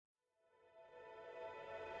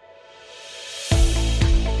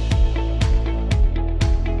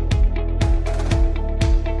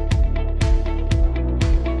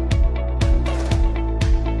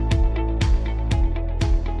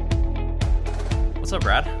What's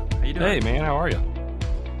up, Brad? How you doing? Hey, man, how are you?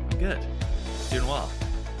 I'm good. Doing well.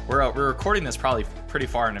 We're recording this probably pretty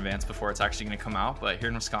far in advance before it's actually going to come out, but here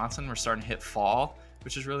in Wisconsin, we're starting to hit fall,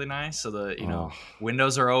 which is really nice. So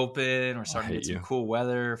windows are open. We're starting to get some cool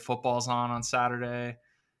weather. Football's on Saturday.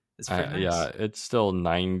 It's pretty nice. Yeah, it's still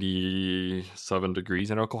 97 degrees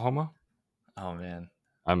in Oklahoma. Oh man,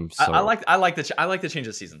 I like the change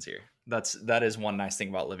of seasons here. That is one nice thing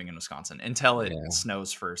about living in Wisconsin until it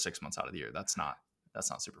snows for 6 months out of the year. That's not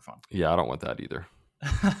super fun. Yeah, I don't want that either.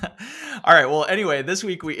 All right. Well, anyway, this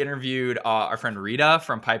week we interviewed our friend Rita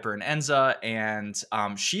from Piper and Enza, and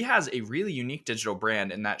she has a really unique digital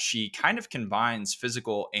brand in that she kind of combines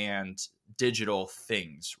physical and digital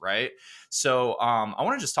things, right? So I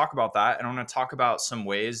want to just talk about that, and I want to talk about some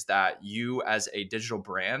ways that you as a digital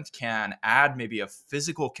brand can add maybe a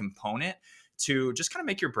physical component to just kind of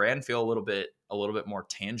make your brand feel a little bit more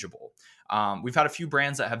tangible. We've had a few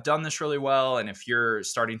brands that have done this really well. And if you're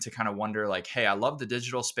starting to kind of wonder like, hey, I love the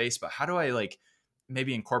digital space, but how do I like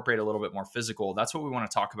maybe incorporate a little bit more physical? That's what we want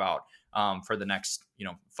to talk about for the next,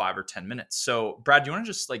 5 or 10 minutes. So Brad, do you want to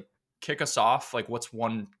just like kick us off? Like what's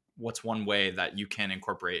one way that you can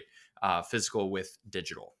incorporate physical with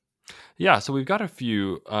digital? Yeah, so we've got a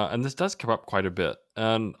few, and this does come up quite a bit.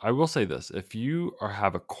 And I will say this, if you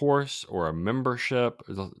have a course or a membership,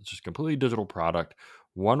 it's just completely digital product,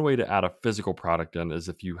 one way to add a physical product in is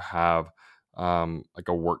if you have like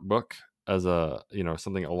a workbook as a,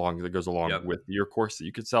 something that goes along with your course that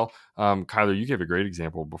you could sell. Kyler, you gave a great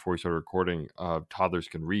example before we started recording of Toddlers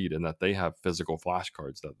Can Read, and that they have physical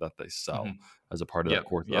flashcards that they sell as a part of that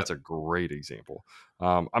course. That's a great example.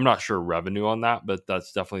 I'm not sure revenue on that, but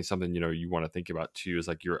that's definitely something, you want to think about too, is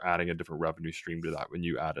like you're adding a different revenue stream to that when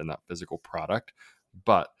you add in that physical product.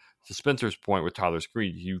 But to Spencer's point with Toddlers Can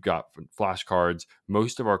Read, you've got flashcards.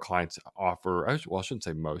 Most of our clients offer, I shouldn't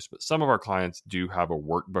say most, but some of our clients do have a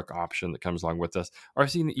workbook option that comes along with this. Or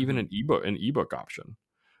I've seen even an ebook option.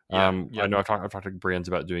 I know I've talked to brands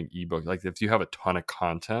about doing ebook. Like if you have a ton of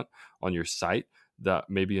content on your site that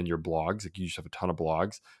maybe in your blogs, like you just have a ton of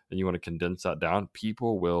blogs and you want to condense that down,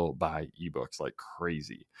 people will buy ebooks like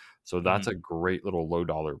crazy. So that's a great little low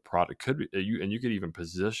dollar product. Could be you could even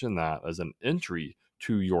position that as an entry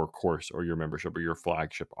to your course or your membership or your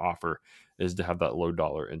flagship offer, is to have that low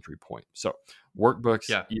dollar entry point. So workbooks,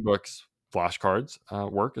 ebooks, flashcards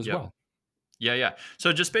work as well. Yeah.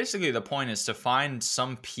 So just basically the point is to find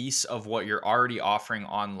some piece of what you're already offering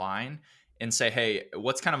online and say, hey,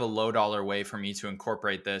 what's kind of a low dollar way for me to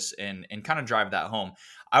incorporate this and kind of drive that home?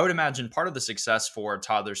 I would imagine part of the success for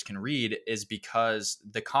Toddlers Can Read is because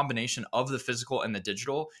the combination of the physical and the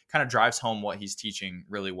digital kind of drives home what he's teaching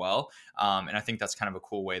really well. And I think that's kind of a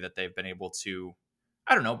cool way that they've been able to,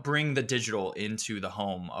 bring the digital into the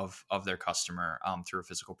home of their customer through a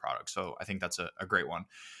physical product. So I think that's a great one.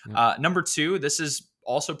 Number 2, this is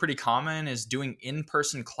also pretty common, is doing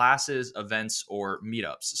in-person classes, events, or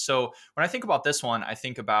meetups. So when I think about this one, I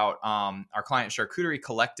think about our client Charcuterie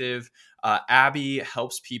Collective. Abby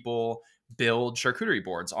helps people build charcuterie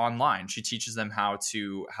boards online. She teaches them how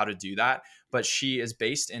to do that, but she is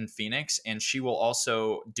based in Phoenix, and she will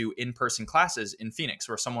also do in-person classes in Phoenix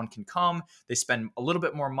where someone can come, they spend a little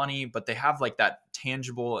bit more money, but they have like that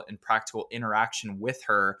tangible and practical interaction with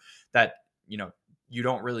her that, you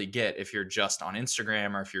don't really get if you're just on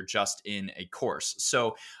Instagram or if you're just in a course.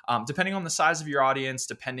 So depending on the size of your audience,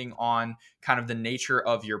 depending on kind of the nature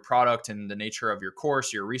of your product and the nature of your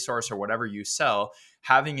course, your resource, or whatever you sell,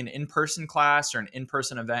 having an in-person class or an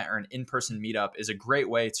in-person event or an in-person meetup is a great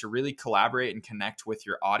way to really collaborate and connect with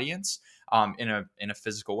your audience in a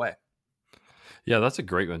physical way. Yeah, that's a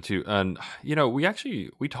great one too. And we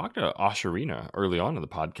talked to Asharina early on in the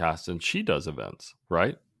podcast, and she does events,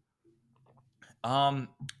 right? I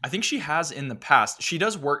think she has in the past. She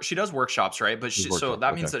does workshops, right? But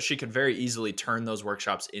that means that she could very easily turn those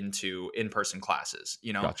workshops into in-person classes,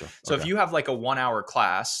 Gotcha. So if you have like a 1-hour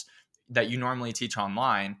class that you normally teach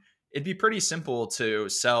online, it'd be pretty simple to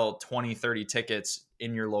sell 20, 30 tickets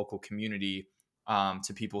in your local community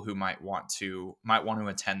to people who might want to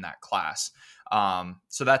attend that class.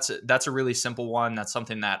 So that's a really simple one. That's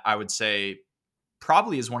something that I would say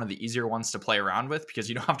probably is one of the easier ones to play around with, because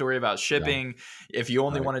you don't have to worry about shipping. If you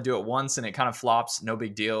only want to do it once and it kind of flops, no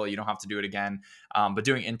big deal. You don't have to do it again. But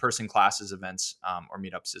doing in-person classes, events, or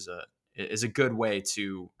meetups is a good way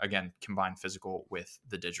to, again, combine physical with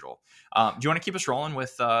the digital. Do you want to keep us rolling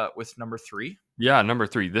with number 3? Yeah, number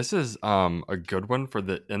 3. This is a good one for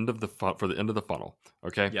the end of the funnel.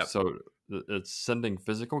 Okay. Yep. So it's sending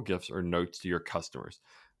physical gifts or notes to your customers.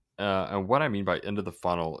 And what I mean by end of the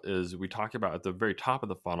funnel is we talk about at the very top of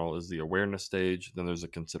the funnel is the awareness stage. Then there's a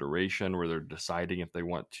consideration where they're deciding if they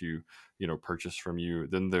want to, purchase from you.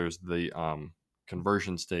 Then there's the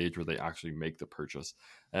conversion stage where they actually make the purchase.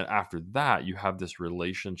 And after that, you have this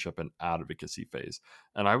relationship and advocacy phase.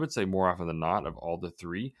 And I would say more often than not, of all the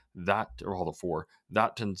three, or all the four,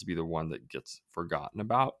 that tends to be the one that gets forgotten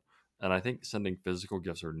about. And I think sending physical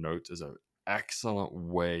gifts or notes is an excellent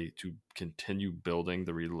way to continue building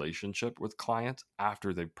the relationship with clients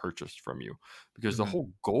after they've purchased from you. Because the Mhm.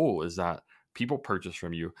 whole goal is that people purchase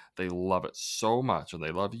from you, they love it so much and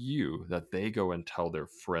they love you that they go and tell their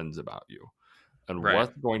friends about you. And Right.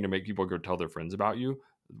 what's going to make people go tell their friends about you?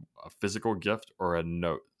 A physical gift or a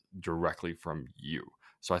note directly from you.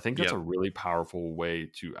 So I think that's Yep. a really powerful way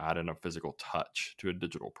to add in a physical touch to a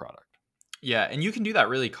digital product. Yeah, and you can do that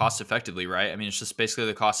really cost effectively, right? I mean, it's just basically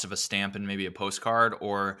the cost of a stamp and maybe a postcard,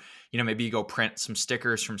 or maybe you go print some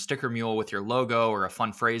stickers from Sticker Mule with your logo or a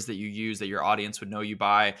fun phrase that you use that your audience would know you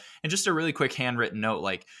by, and just a really quick handwritten note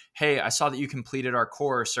like, "Hey, I saw that you completed our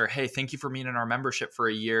course," or "Hey, thank you for being in our membership for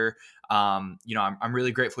a year. I'm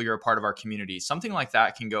really grateful you're a part of our community." Something like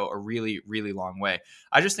that can go a really, really long way.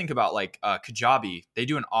 I just think about like Kajabi; they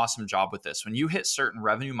do an awesome job with this. When you hit certain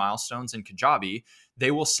revenue milestones in Kajabi, they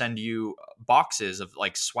will send you boxes of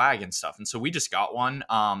like swag and stuff. And so we just got one,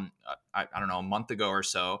 I don't know, a month ago or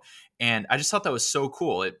so. And I just thought that was so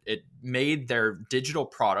cool. It made their digital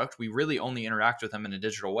product. We really only interact with them in a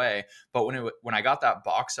digital way. But when I got that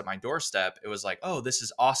box at my doorstep, it was like, oh, this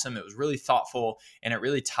is awesome. It was really thoughtful, and it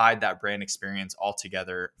really tied that brand experience all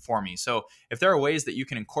together for me. So if there are ways that you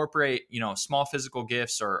can incorporate, small physical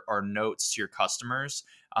gifts or notes to your customers,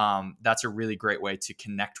 that's a really great way to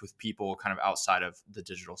connect with people kind of outside of the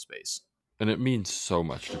digital space. And it means so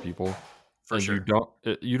much to people. For And sure.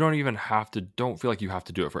 you don't even don't feel like you have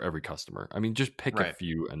to do it for every customer. I mean, just pick a Right.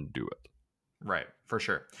 few and do it. Right. For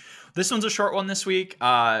sure. This one's a short one this week.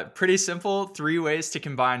 Pretty simple. 3 ways to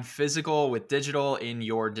combine physical with digital in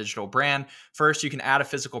your digital brand. First, you can add a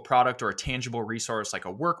physical product or a tangible resource like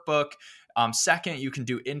a workbook. Second, you can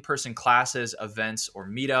do in-person classes, events, or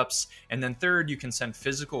meetups. And then third, you can send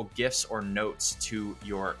physical gifts or notes to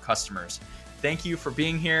your customers. Thank you for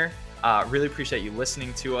being here. Really appreciate you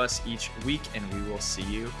listening to us each week, and we will see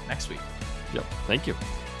you next week. Yep. Thank you.